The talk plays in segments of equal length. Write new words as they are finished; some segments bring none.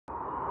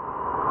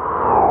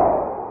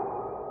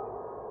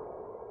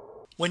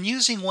When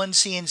using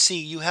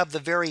OneCNC, you have the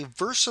very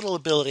versatile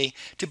ability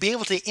to be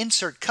able to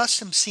insert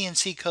custom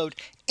CNC code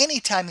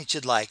anytime that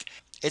you'd like.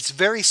 It's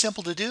very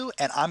simple to do,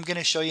 and I'm going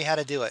to show you how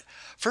to do it.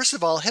 First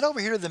of all, head over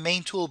here to the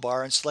main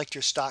toolbar and select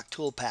your stock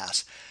tool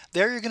path.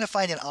 There you're going to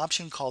find an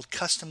option called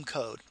Custom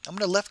Code. I'm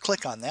going to left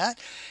click on that,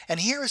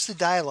 and here is the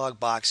dialog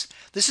box.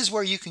 This is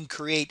where you can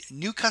create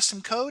new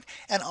custom code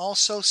and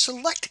also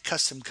select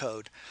custom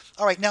code.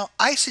 Alright, now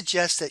I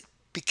suggest that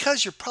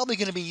because you're probably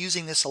going to be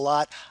using this a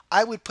lot,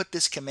 I would put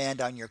this command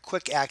on your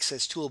quick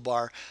access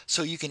toolbar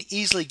so you can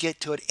easily get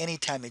to it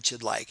anytime that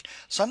you'd like.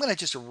 So I'm going to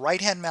just right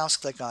hand mouse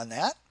click on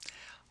that.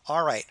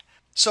 Alright,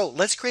 so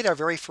let's create our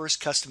very first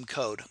custom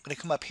code. I'm going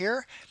to come up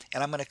here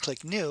and I'm going to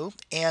click new,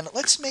 and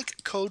let's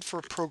make code for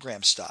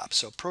program stop.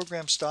 So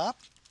program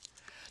stop,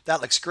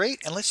 that looks great,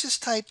 and let's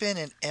just type in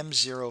an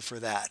M0 for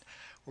that.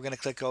 We're going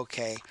to click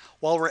OK.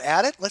 While we're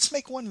at it, let's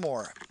make one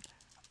more,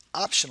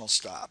 optional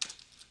stop.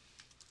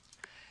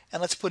 And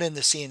let's put in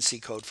the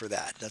CNC code for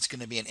that. That's going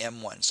to be an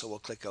M1, so we'll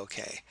click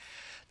OK.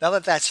 Now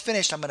that that's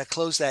finished, I'm going to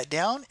close that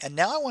down, and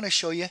now I want to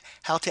show you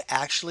how to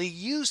actually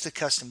use the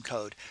custom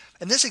code.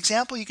 In this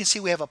example, you can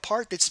see we have a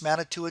part that's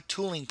mounted to a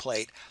tooling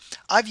plate.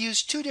 I've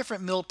used two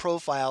different mill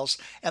profiles,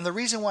 and the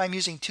reason why I'm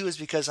using two is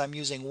because I'm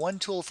using one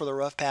tool for the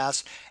rough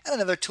pass and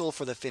another tool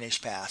for the finish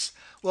pass.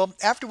 Well,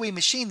 after we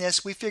machined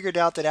this, we figured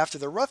out that after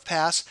the rough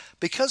pass,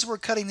 because we're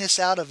cutting this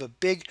out of a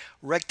big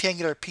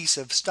rectangular piece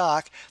of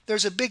stock,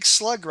 there's a big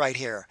slug right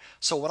here.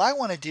 So what I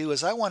want to do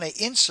is I want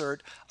to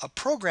insert a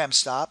program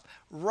stop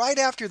right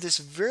after this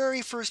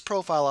very first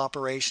profile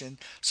operation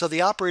so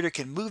the operator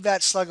can move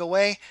that slug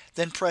away,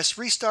 then press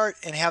restart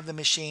and have the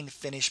machine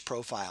finish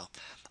profile.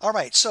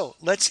 Alright, so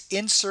let's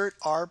insert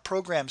our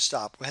program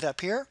stop. We'll head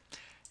up here,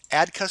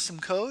 add custom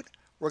code.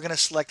 We're going to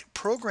select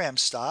program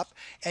stop,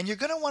 and you're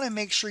going to want to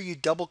make sure you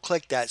double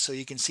click that so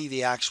you can see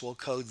the actual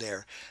code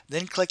there.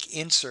 Then click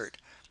insert.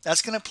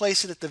 That's going to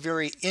place it at the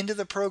very end of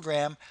the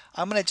program.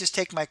 I'm going to just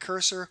take my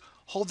cursor,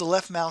 hold the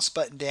left mouse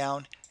button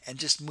down, and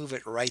just move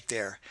it right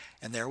there.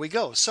 And there we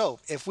go. So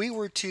if we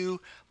were to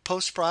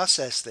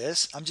post-process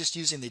this, I'm just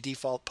using the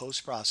default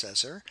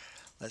post-processor.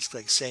 Let's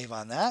click save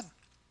on that.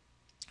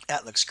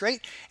 That looks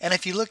great. And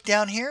if you look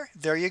down here,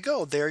 there you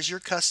go. There's your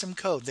custom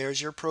code.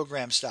 There's your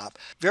program stop.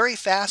 Very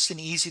fast and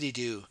easy to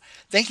do.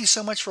 Thank you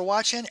so much for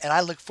watching, and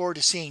I look forward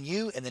to seeing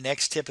you in the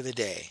next tip of the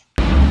day.